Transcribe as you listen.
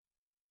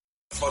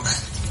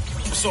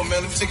motherfucker. What's up,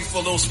 man? Let me take you for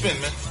a little spin,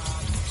 man.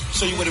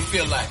 Show you what it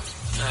feel like.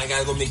 I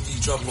gotta go make these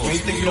drop-offs. Man, you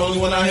think you're the only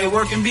one out here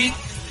working, B?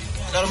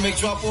 Gotta make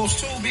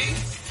drop-offs too, B.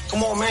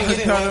 Come on, man.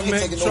 Get in, man. You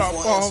ain't taking no for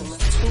an answer, man.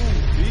 Too,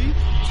 B.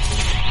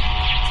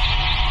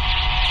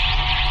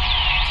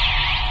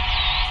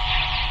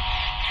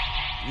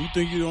 You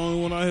think you're the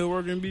only one out here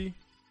working, B?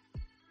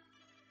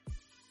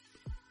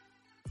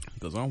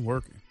 Because I'm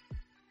working.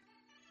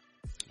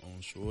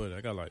 I'm sure I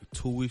got like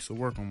 2 weeks of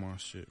work on my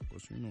shit.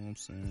 But you know what I'm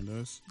saying?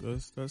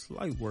 That's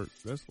light work.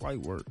 That's light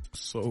work.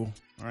 So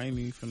I ain't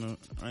even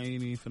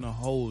finna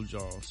hold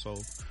y'all. So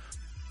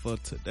for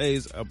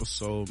today's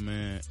episode,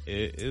 man,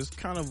 it's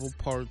kind of a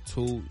part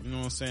 2. You know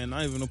what I'm saying?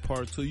 Not even a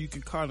part 2. You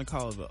can kind of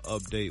call it an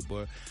update,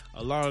 but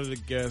a lot of the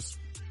guests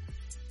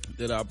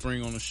that I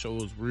bring on the show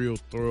is real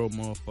thorough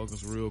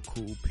motherfuckers, real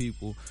cool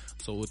people.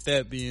 So with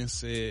that being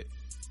said,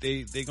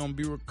 they gonna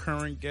be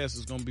recurring guests.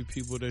 It's gonna be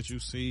people that you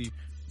see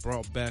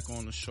brought back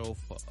on the show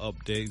for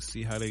updates,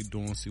 see how they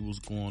doing, see what's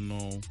going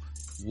on.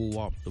 Woo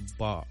up the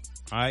bop.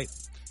 Alright?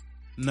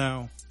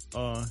 Now,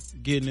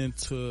 getting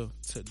into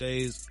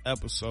today's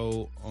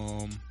episode,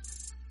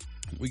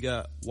 we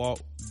got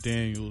Walt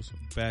Daniels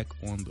back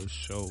on the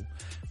show.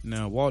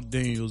 Now, Walt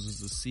Daniels is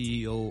the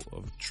CEO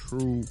of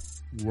True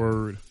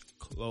Word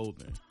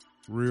Clothing.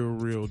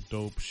 Real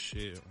dope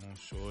shit on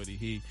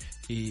shorty.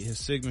 His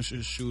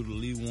signature shoe, the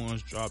Lee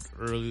Ones, dropped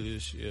earlier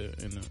this year,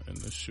 and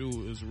the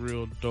shoe is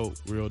real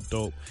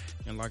dope.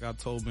 And like I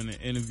told him in the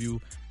interview,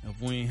 if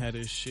we ain't had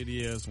this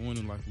shitty ass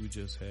winter like we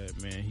just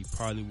had, man, he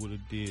probably would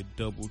have did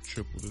double,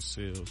 triple the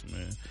sales,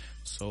 man.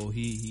 So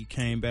he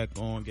came back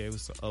on, gave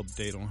us an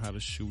update on how the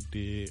shoe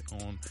did.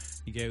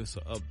 He gave us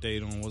an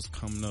update on what's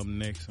coming up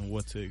next and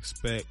what to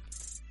expect.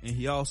 And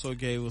he also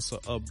gave us an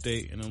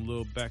update and a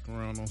little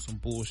background on some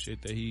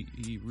bullshit that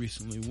he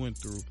recently went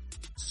through.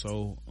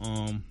 So,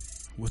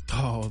 with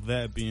all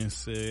that being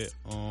said,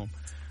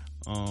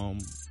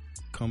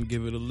 come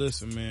give it a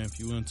listen, man. If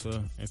you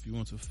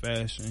into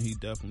fashion, he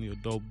definitely a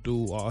dope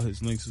dude. All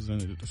his links is in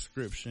the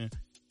description.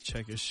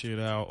 Check his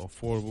shit out.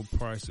 Affordable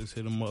prices.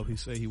 Hit him up. He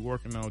said he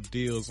working out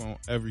deals on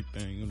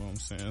everything. You know what I'm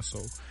saying? So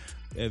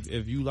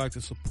if you like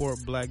to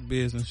support black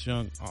business,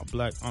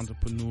 black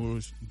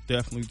entrepreneurs,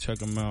 definitely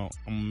check him out.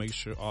 I'm gonna make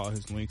sure all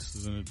his links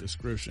is in the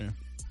description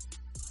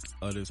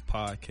of this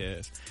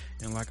podcast.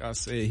 And like I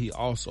said, he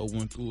also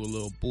went through a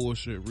little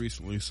bullshit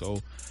recently.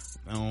 So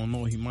I don't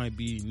know, he might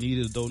be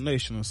needed a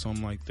donation or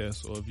something like that.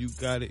 So if you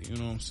got it, you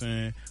know what I'm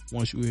saying,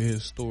 once you hear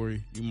his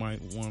story, you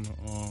might want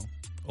to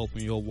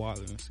open your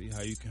wallet and see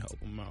how you can help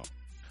him out.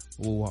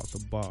 We'll out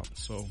the box.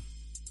 So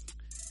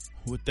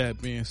with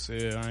that being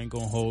said, I ain't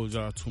gonna hold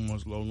y'all too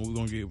much longer. We're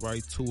gonna get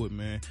right to it,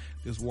 man.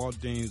 This Walt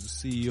Daniels,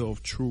 the CEO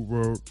of True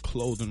Word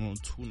Clothing on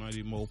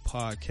 290 Mo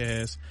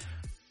Podcast,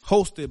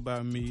 hosted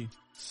by me,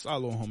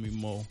 Salo Homie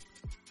Mo.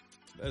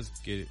 Let's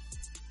get it.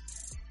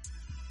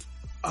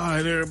 All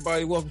right,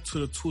 everybody, welcome to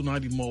the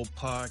 290 Mo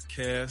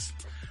Podcast.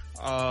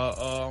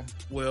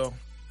 Well,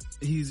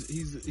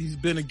 he's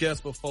been a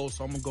guest before,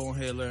 so I'm gonna go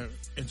ahead and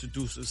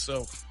introduce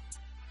himself.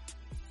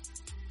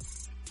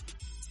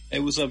 Hey,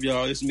 what's up,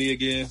 y'all? It's me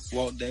again,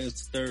 Walt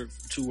Daniels III,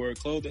 True Word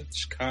Clothing,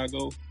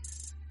 Chicago,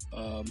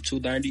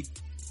 290,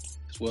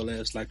 as well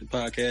as like the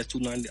podcast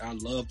 290. I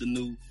love the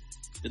new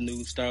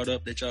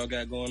startup that y'all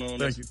got going on.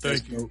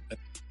 Thank you.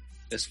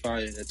 That's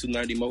fire. That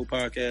 290 Mo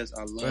Podcast,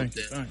 I love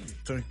that. Thank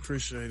you.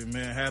 Appreciate it,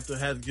 man. Have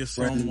to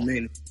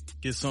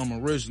get some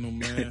original,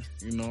 man.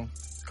 You know.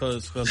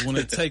 Cause when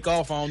it take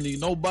off, I don't need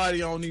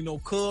nobody. I don't need no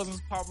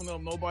cousins popping up.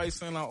 Nobody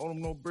saying I owe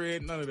them no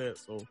bread. None of that.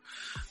 So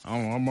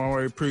I'm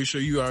already pretty sure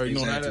you already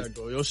know how that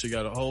go. Your shit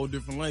got a whole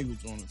different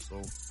language on it.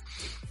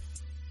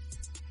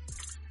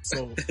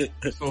 So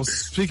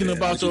speaking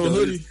about your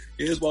hoodie,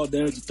 here's Walt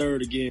Daniels III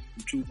again.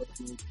 Oh,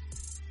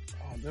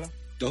 yeah.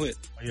 Go ahead.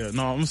 Yeah,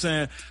 no, I'm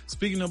saying,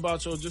 talking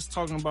about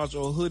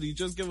your hoodie,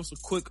 just give us a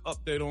quick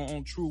update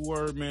on True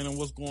Word, man, and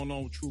what's going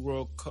on with True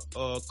Word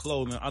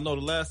Clothing. I know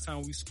the last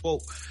time we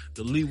spoke,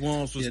 the Lee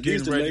Ones was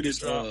getting ready to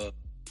drop.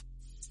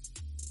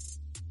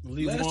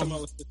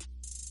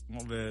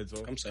 My bad,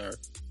 Joe. I'm sorry.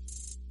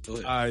 Go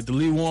ahead. All right, the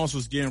Lee Ones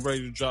was getting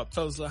ready to drop.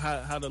 Tell us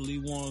how the Lee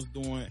Ones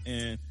doing,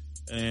 and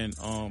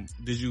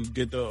did you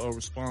get the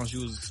response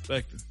you was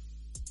expecting?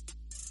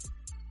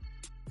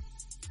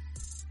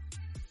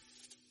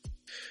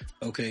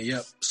 Okay,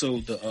 yep. So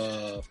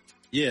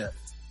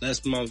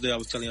last month I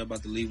was telling you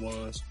about the Lee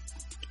Ones,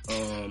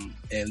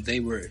 and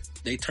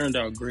they turned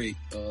out great.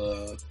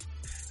 A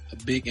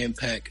big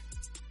impact,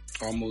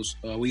 almost.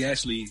 We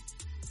actually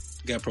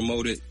got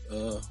promoted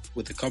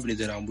with the company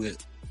that I'm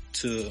with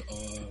to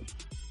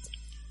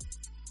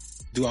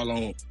do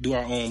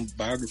our own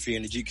biography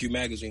in the GQ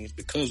magazines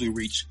because we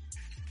reached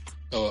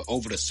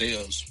over the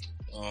sales.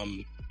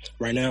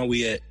 Right now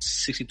we at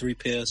 63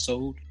 pairs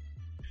sold,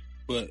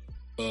 but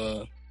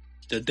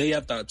the day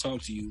after I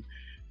talked to you,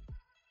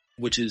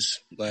 which is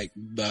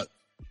the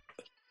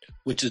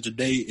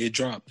day it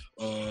dropped.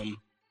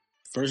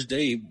 First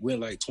day went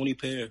like 20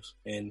 pairs,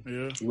 and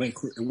it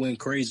went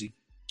crazy.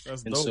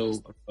 That's and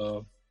dope.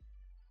 So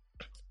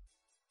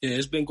Yeah,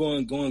 it's been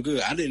going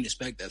good. I didn't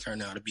expect that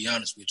turnout, to be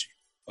honest with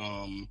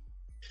you.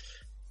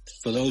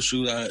 For those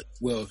shoes, I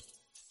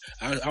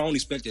only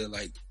expected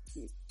like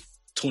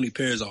 20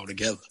 pairs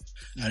altogether.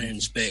 I didn't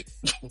expect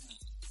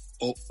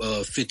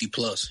 50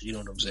 plus. You know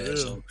what I'm saying? Yeah.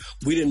 So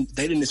they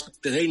didn't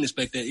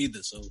expect that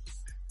either. So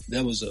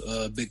that was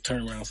a big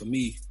turnaround for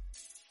me,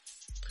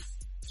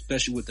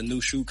 especially with the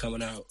new shoe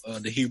coming out,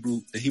 the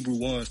Hebrew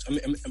ones.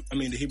 I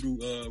mean the Hebrew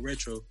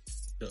retro,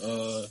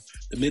 the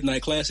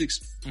Midnight Classics.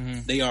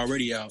 Mm-hmm. They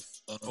already out.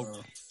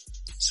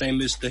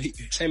 Same as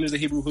the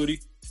Hebrew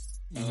hoodie.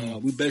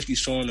 Mm-hmm. We basically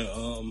showing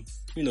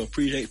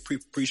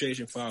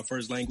appreciation for our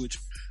first language,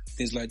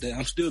 things like that.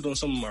 I'm still doing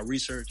some of my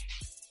research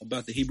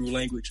about the Hebrew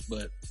language,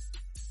 but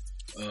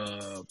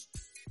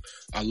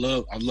I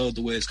love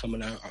the way it's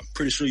coming out. I'm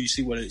pretty sure you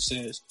see what it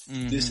says.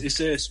 Mm-hmm. It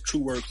says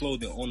True Word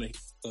Clothing on it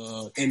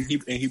in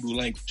Hebrew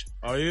language.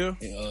 Oh yeah.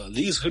 And,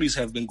 these hoodies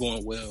have been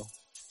going well,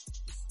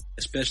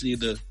 especially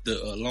the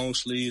long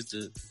sleeves,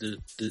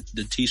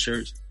 the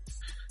t-shirts,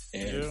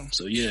 and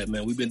so yeah,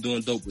 man, we've been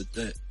doing dope with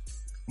that.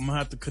 I'm gonna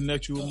have to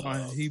connect you with my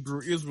Hebrew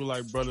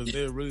Israelite brothers.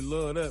 They really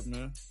love that,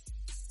 man.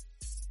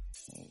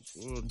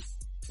 Oh,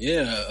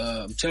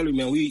 yeah, I'm telling you,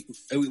 man, we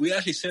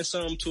actually sent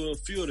some to a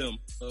few of them.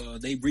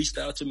 They reached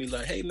out to me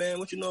like, hey, man,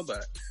 what you know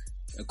about it?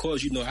 Of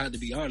course, I had to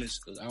be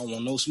honest because I don't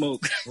want no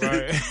smoke.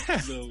 Right.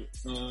 So,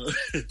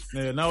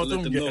 man, now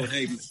let them know,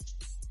 hey,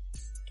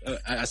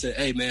 I said,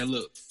 hey, man,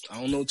 look, I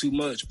don't know too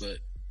much, but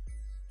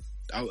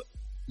I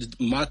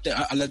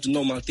let them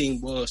know my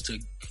thing was to,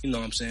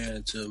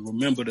 to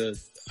remember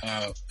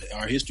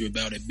our history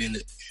about it being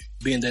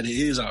that it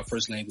is our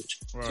first language.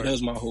 Right. So that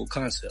was my whole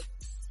concept.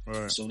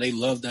 Right. So they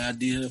loved the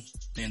idea,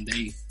 and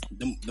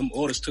them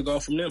orders took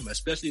off from them,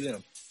 especially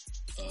them.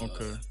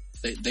 Okay.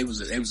 They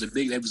was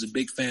a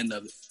big fan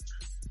of it.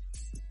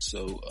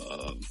 So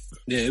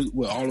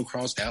we're all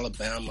across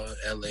Alabama,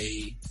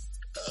 LA,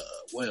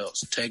 what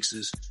else?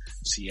 Texas,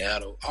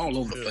 Seattle, all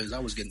over the place. I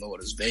was getting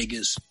orders,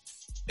 Vegas.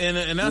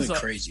 And that's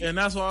crazy. And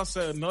that's why I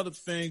said another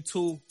thing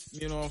too.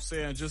 You know what I'm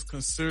saying? Just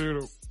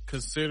considering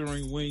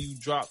when you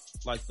drop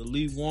like the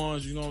Lee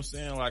ones, you know what I'm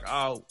saying? Like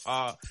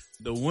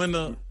the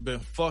winter been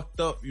fucked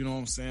up, you know what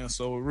I'm saying?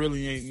 So it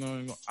really ain't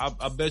nothing.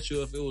 I bet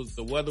you if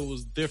the weather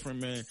was different,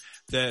 man,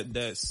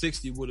 that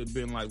 60 would have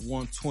been like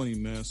 120,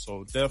 man.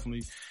 So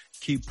definitely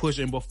keep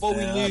pushing. Before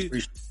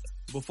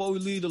we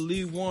leave the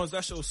Lee ones,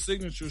 that's your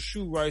signature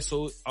shoe, right?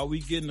 So are we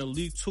getting a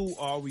Lee 2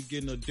 or are we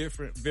getting a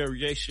different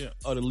variation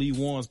of the Lee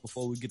ones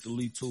before we get the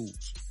Lee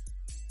 2s?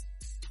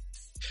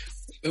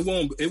 It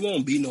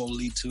won't be no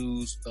Lee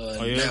 2s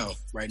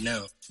right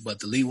now. But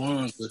the Lee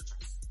 1s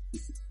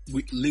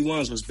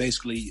was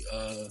basically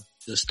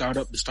the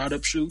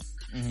startup shoe.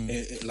 Mm-hmm.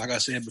 And like I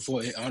said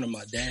before, it honored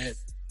my dad.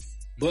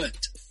 But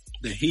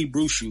the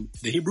Hebrew shoe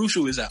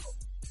is out.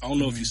 I don't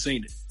know if you've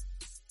seen it.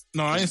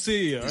 No, I ain't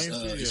see it.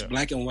 It's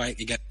black and white.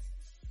 It got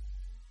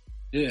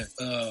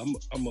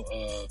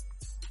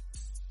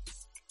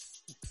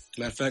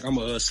matter of fact, I'm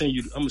gonna send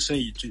you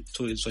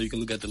to it so you can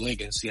look at the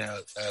link and see how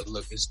it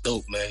look. It's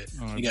dope, man.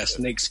 Oh, you got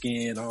snake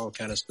skin, all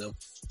kind of stuff.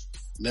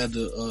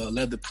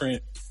 Leather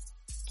print.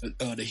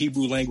 The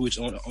Hebrew language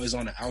is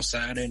on the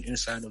outside and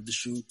inside of the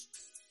shoe.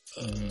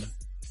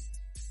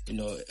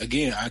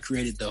 Again, I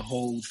created the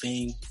whole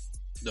thing,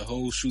 the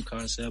whole shoe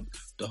concept,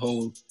 the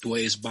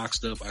way it's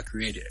boxed up. I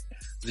created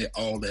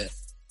all that,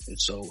 and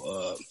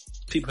so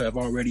people have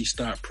already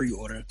started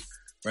pre-ordering.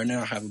 Right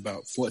now, I have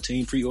about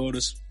 14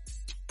 pre-orders.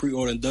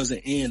 Pre-ordering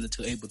doesn't end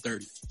until April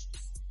 30th.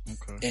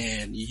 Okay.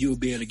 And you'll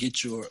be able to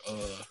get you'll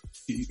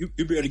be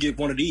able to get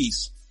one of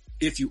these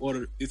if you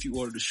order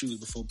the shoes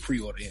before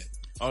pre-order end.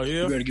 Oh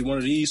yeah. You'll be able to get one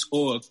of these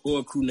or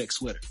a crew neck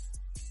sweater.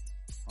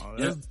 Oh,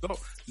 that's dope.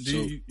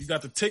 You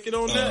got the ticket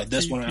on that?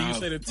 That's one of our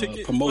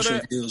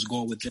promotion deals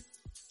going with it.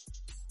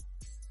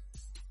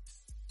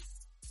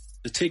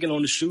 The ticket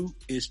on the shoe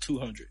is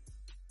 $200.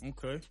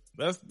 Okay.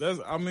 That's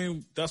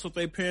what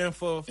they paying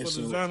for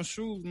designer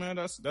shoes, man.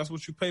 That's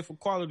what you pay for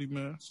quality,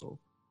 man. So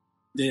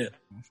yeah.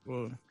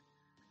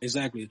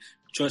 Exactly.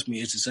 Trust me,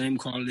 it's the same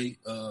quality,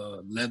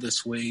 leather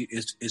suede.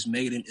 It's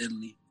made in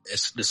Italy.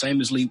 It's the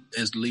same as the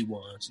Lee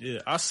ones. Yeah.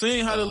 I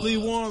seen how the Lee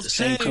ones the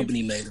same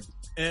company made them.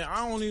 And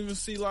I don't even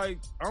see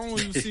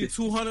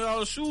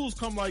 $200 shoes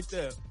come like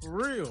that. For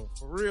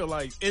real.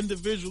 Like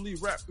individually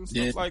wrapped and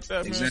stuff like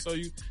that, man.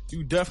 Exactly. So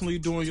you definitely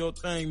doing your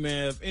thing,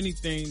 man. If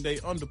anything, they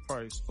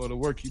underpriced for the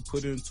work you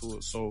put into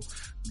it. So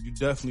you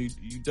definitely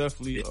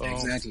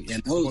exactly.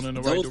 And going in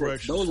the right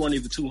direction. Those weren't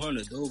even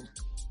 200.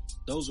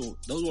 Those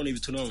weren't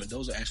even 200.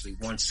 Those are actually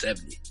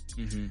 170.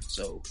 Mm-hmm.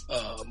 So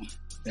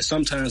and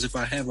sometimes if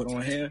I have it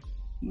on hand,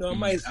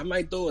 I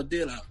might throw a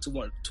deal out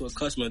to a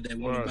customer that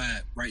want to buy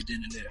it right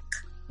then and there.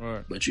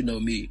 Right. But you know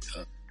me,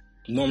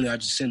 normally I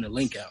just send a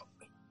link out.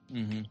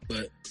 Mm-hmm.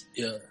 But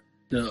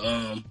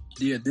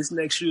this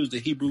next shoe is the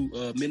Hebrew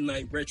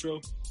Midnight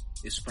Retro.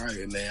 It's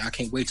fire, man. I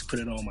can't wait to put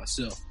it on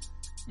myself.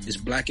 Mm-hmm. It's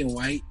black and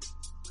white.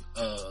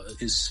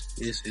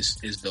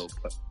 It's dope.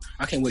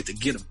 I can't wait to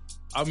get them.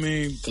 I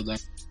mean,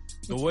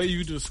 the way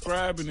you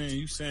describing it, and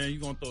you saying you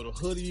gonna throw the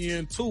hoodie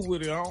in too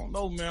with it. I don't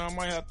know, man. I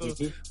might have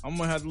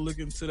to look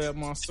into that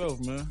myself,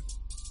 man.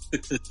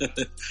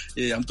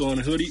 Yeah, I'm throwing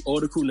the hoodie or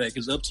the crew neck.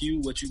 It's up to you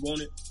what you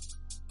want it.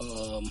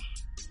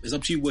 It's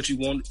up to you what you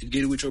want to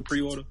get it with your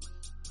pre-order.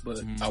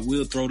 But I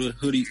will throw the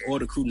hoodie or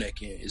the crew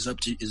neck in. It's up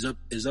to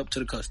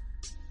the customer.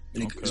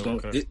 And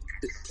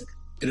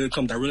it'll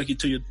come directly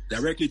to your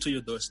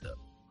doorstep.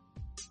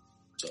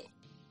 So,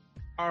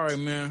 all right,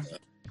 man.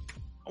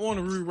 I want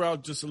to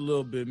reroute just a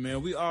little bit,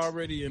 man. We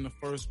already in the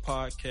first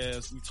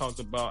podcast, we talked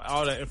about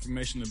all that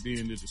information to be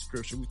in the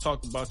description. We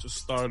talked about your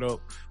startup,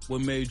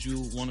 what made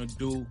you want to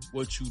do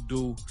what you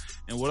do.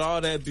 And with all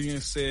that being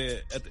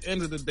said, at the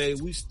end of the day,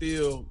 we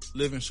still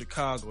live in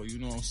Chicago, you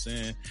know what I'm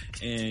saying?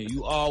 And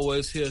you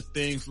always hear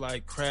things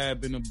like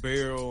crab in a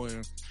barrel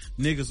and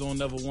niggas don't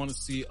never want to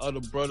see other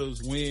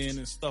brothers win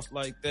and stuff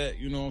like that,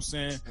 you know what I'm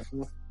saying?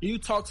 Can you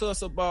talk to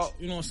us about,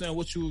 you know what I'm saying,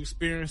 what you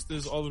experienced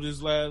over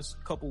this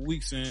last couple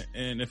weeks,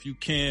 and if you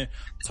can,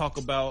 talk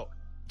about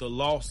the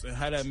loss and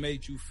how that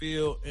made you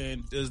feel,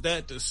 and does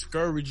that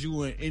discourage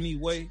you in any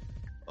way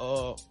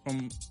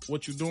from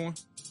what you're doing?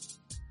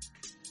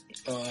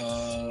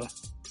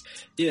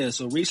 Yeah,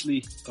 so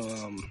recently,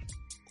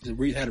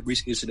 we had a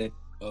recent incident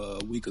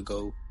a week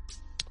ago.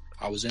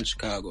 I was in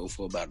Chicago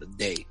for about a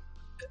day.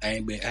 I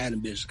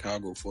hadn't been in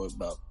Chicago for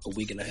about a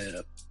week and a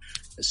half.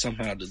 And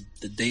somehow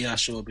the day I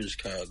show up in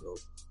Chicago,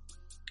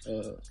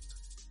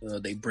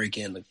 they break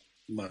in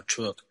my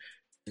truck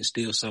and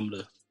steal some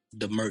of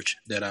the merch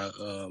that I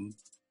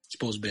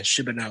supposed to be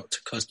shipping out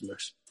to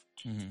customers.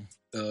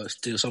 Mm-hmm.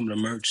 Steal some of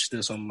the merch,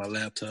 steal some of my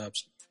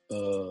laptops,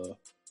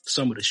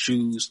 some of the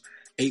shoes.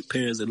 8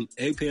 pairs of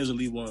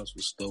Elite Ones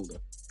was stolen.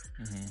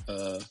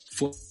 Mm-hmm.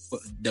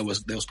 That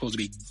was supposed to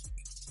be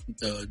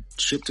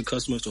shipped to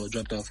customers or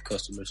dropped off to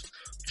customers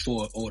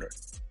for order.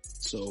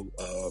 So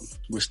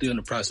we're still in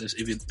the process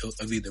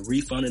of either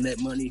refunding that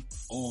money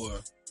or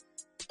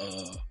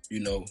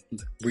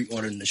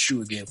reordering the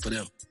shoe again for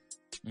them.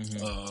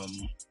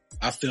 Mm-hmm.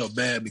 I felt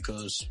bad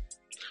because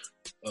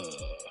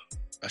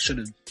I should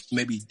have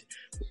maybe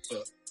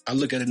I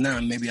look at it now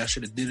and maybe I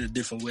should have did it a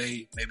different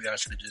way. Maybe I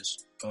should have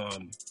just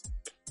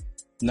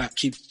not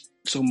keep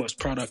so much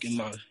product in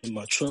my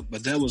truck,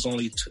 but that was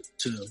only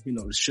to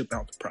ship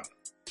out the product.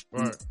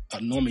 Right. I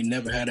normally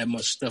never had that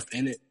much stuff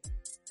in it,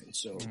 and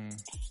so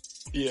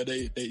yeah,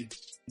 they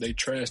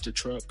trashed the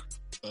truck.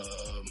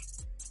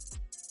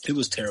 It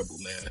was terrible,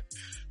 man.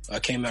 I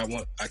came out.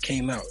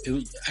 It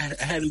was I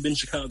hadn't been in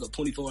Chicago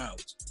 24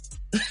 hours.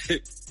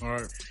 All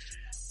right.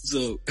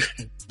 So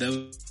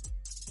that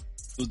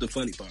was the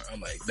funny part.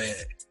 I'm like, man,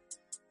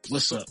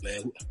 what's up,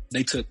 man?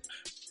 They took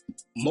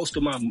most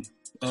of my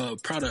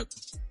product,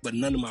 but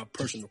none of my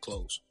personal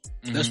clothes.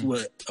 Mm-hmm. That's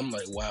what I'm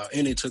like, wow.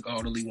 And they took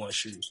all the Lee One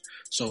shoes.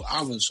 So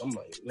I'm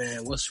like,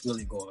 man, what's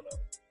really going on?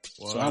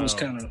 Wow. So I was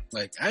kind of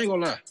like, I ain't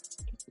gonna lie.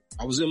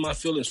 I was in my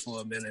feelings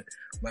for a minute.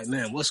 Like,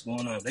 man, what's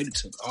going on? They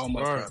took all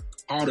my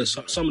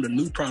product, some of the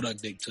new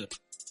product they took.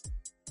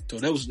 So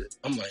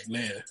I'm like,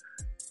 man.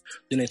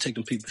 Then they take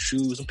them people's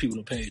shoes. Some people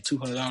done paid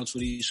 $200 for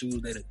these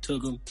shoes. They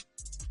took them.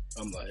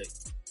 I'm like,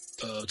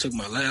 took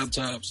my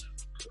laptops,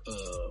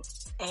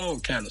 all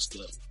kind of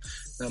stuff.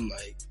 I'm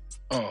like,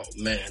 oh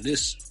man,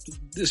 this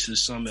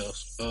is something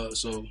else.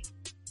 So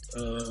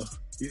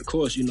of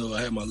course,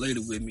 I had my lady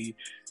with me,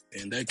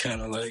 and that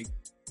kind of like,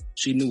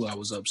 she knew I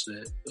was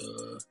upset.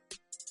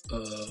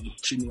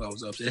 She knew I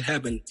was upset. It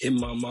happened in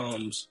my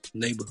mom's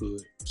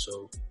neighborhood,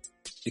 so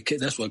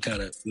that's what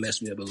kind of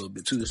messed me up a little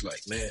bit too. It's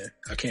like, man,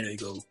 I can't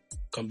even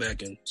come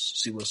back and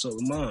see what's up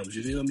with moms.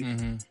 You feel me?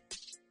 Mm-hmm.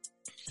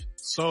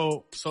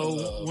 So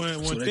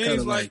when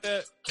things like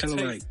that,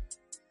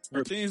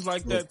 when things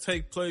like that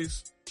take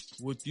place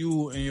with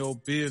you and your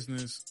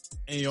business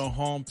in your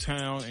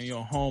hometown and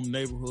your home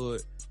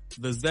neighborhood,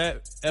 does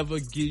that ever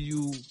give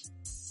you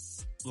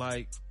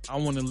like, I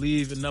want to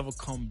leave and never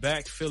come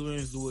back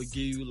feelings? Do it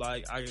give you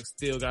like, I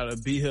still gotta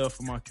be here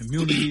for my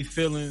community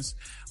feelings?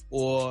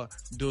 Or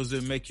does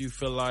it make you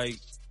feel like,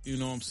 you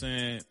know what I'm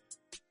saying,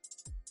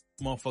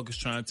 motherfuckers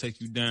trying to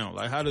take you down?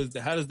 Like, how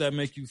does that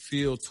make you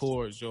feel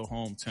towards your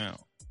hometown?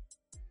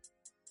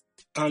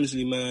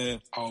 Honestly,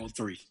 man, all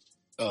three.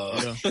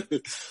 All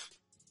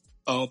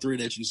three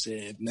that you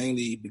said,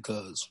 mainly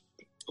because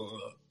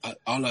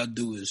all I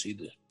do is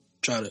either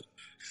try to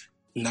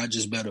not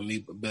just better me,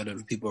 but better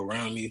the people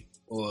around me,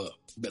 or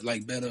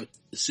better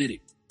the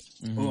city.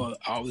 Mm-hmm. Or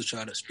I always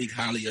try to speak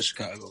highly of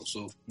Chicago.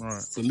 So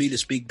for me to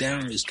speak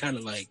down is kind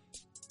of like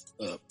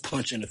a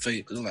punch in the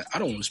face. Cause I'm like, I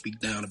don't want to speak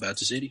down about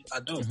the city. I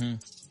don't. Mm-hmm.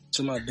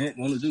 Something I don't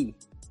want to do.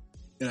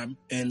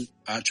 And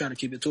I try to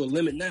keep it to a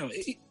limit now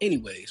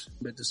anyways.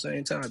 But at the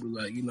same time, be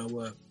like, you know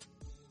what?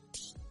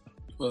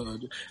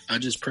 I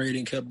just prayed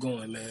and kept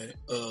going, man.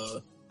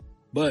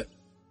 But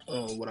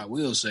what I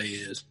will say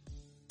is,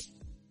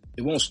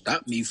 it won't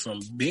stop me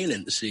from being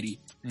in the city,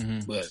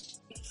 mm-hmm. but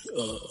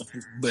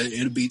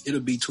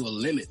it'll be to a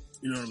limit.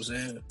 You know what I'm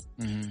saying?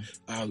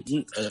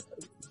 Mm-hmm.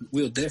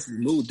 We'll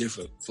definitely move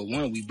different. For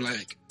one, we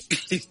black,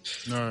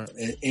 right.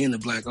 and a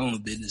black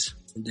owned business,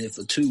 and then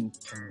for two,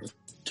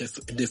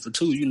 then for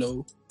two, you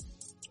know,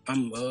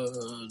 I'm, you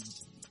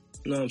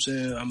know what I'm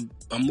saying?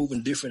 I'm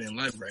moving different in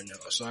life right now.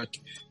 So I,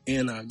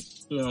 you know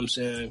what I'm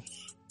saying?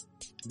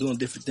 Doing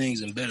different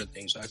things and better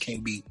things. So I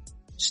can't be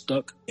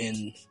stuck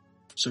in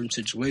certain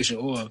situation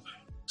or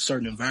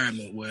certain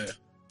environment where,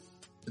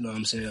 you know what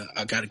I'm saying,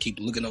 I got to keep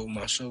looking over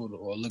my shoulder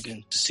or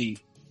looking to see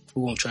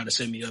who gonna try to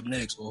set me up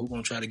next or who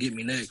gonna try to get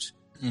me next.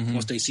 Mm-hmm.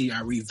 Once they see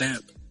I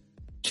revamp,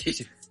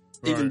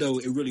 even though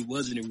it really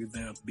wasn't a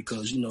revamp,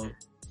 because you know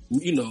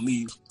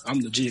me, I'm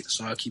legit,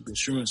 so I keep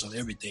insurance on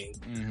everything.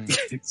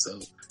 Mm-hmm. So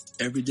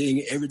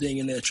everything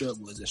in that truck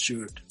was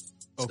insured.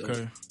 Okay,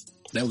 so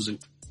that was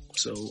it.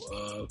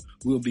 So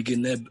we'll be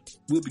getting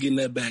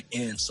that back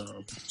and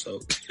some.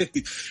 So.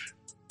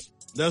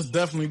 That's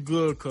definitely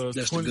good, cause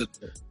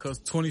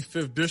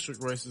 25th district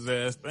racist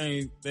ass,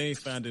 they ain't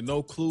finding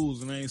no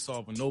clues and they ain't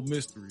solving no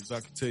mysteries. I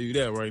can tell you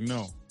that right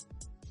now.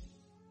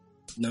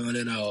 None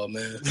at all,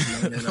 man.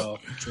 None at all.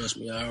 Trust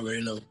me, I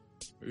already know.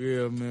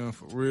 Yeah, man,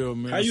 for real,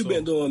 man. How you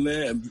been doing,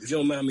 man? If you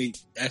don't mind me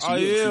asking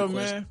you a few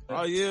questions.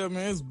 Oh yeah,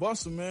 man. It's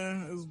busting,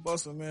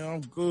 man. I'm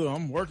good.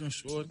 I'm working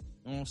short.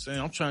 You know what I'm saying?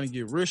 I'm trying to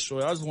get rich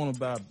short. I just want to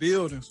buy a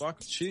building so I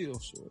can chill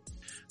short.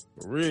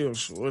 For real,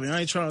 shorty.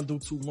 I ain't trying to do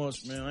too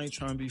much, man. I ain't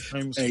trying to be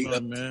famous or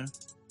nothing, man.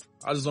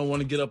 I just don't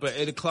want to get up at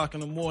 8 o'clock in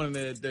the morning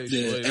that day,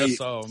 shorty.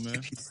 That's all,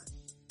 man.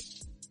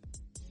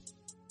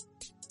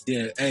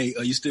 Yeah, hey,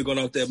 are you still going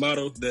off that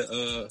motto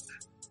that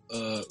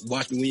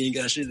watch me when you ain't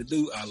got shit to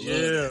do? I love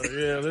it.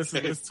 Yeah,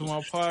 listen to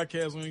my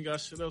podcast when you ain't got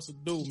shit else to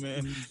do,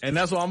 man. And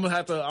that's why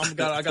I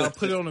gotta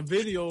put it on the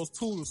videos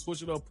too, to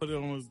switch it up, put it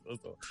on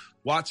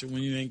watch it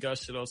when you ain't got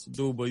shit else to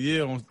do. But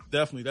yeah,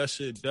 definitely that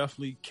shit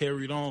definitely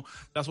carried on.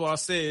 That's why I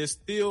said it's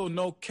still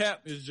no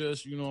cap. It's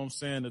just, you know what I'm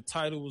saying, the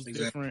title was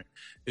different.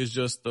 It's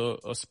just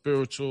a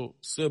spiritual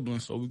sibling.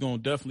 So we're gonna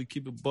definitely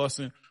keep it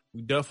busting.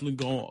 We definitely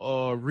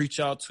gonna reach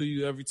out to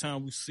you every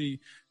time we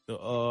see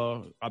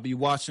I'll be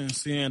watching,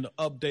 seeing the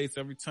updates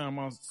every time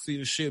I see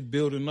the shit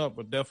building up.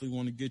 But definitely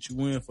want to get you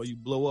in before you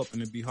blow up,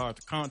 and it'd be hard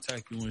to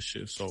contact you and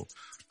shit. So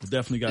we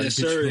definitely got to get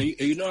sir. you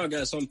in. You know I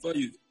got something for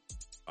you.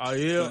 Oh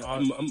yeah,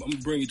 I'm gonna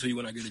bring it to you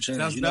when I get a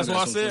chance. That's what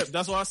I said.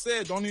 That's what I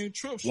said. Don't even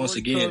trip. Once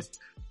again,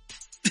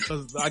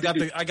 because I got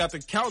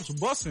the couch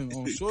busting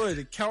on sure.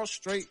 The couch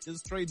straight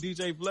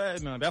DJ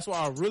Vlad now. That's why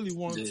I really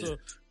wanted to.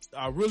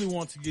 I really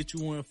want to get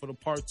you in for the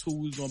part 2.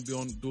 We're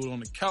gonna do it on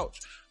the couch.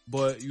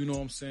 But you know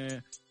what I'm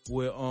saying,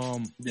 with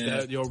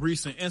your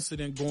recent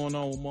incident going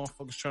on with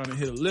motherfuckers trying to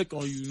hit a lick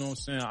on you, you know what I'm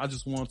saying? I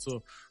just want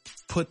to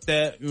put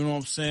that, you know what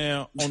I'm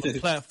saying, on the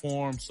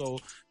platform. So,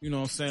 you know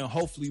what I'm saying,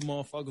 hopefully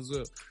motherfuckers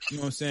will, you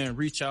know what I'm saying,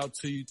 reach out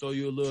to you, throw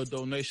you a little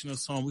donation or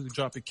something. We can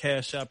drop your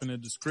Cash App in the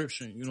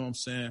description, you know what I'm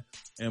saying?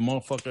 And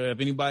motherfucker, if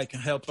anybody can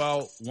help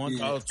out, $1,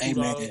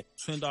 $2,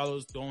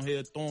 $10, go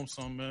ahead, throw them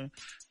something, man.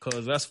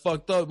 Cause that's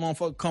fucked up.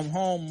 Motherfucker come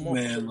home,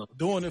 motherfucker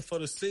doing it for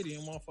the city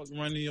and motherfucker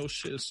running your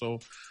shit. So,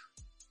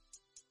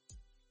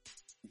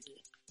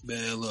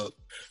 man, look,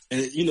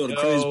 and you know the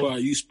crazy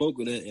part, you spoke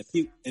of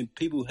that, and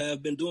people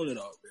have been doing it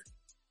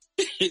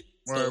already.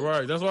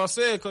 Right. That's what I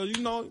said, cause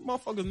you know,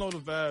 motherfuckers know the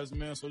vibes,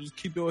 man. So just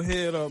keep your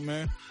head up,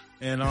 man.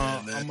 And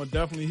I'm gonna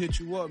definitely hit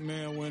you up,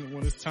 man,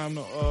 when it's time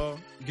to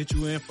get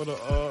you in for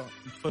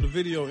the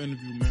video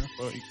interview, man,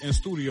 in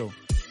studio.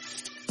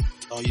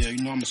 Oh yeah,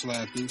 you know I'm gonna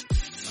slide through.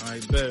 All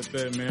right,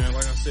 bet, man.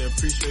 Like I said,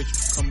 appreciate you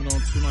for coming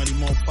on 290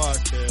 More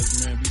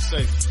Podcast, man. Be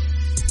safe.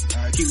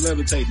 All right, keep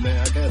levitating,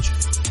 man. I got you.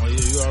 Oh yeah,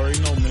 you already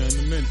know, man. In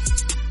a minute.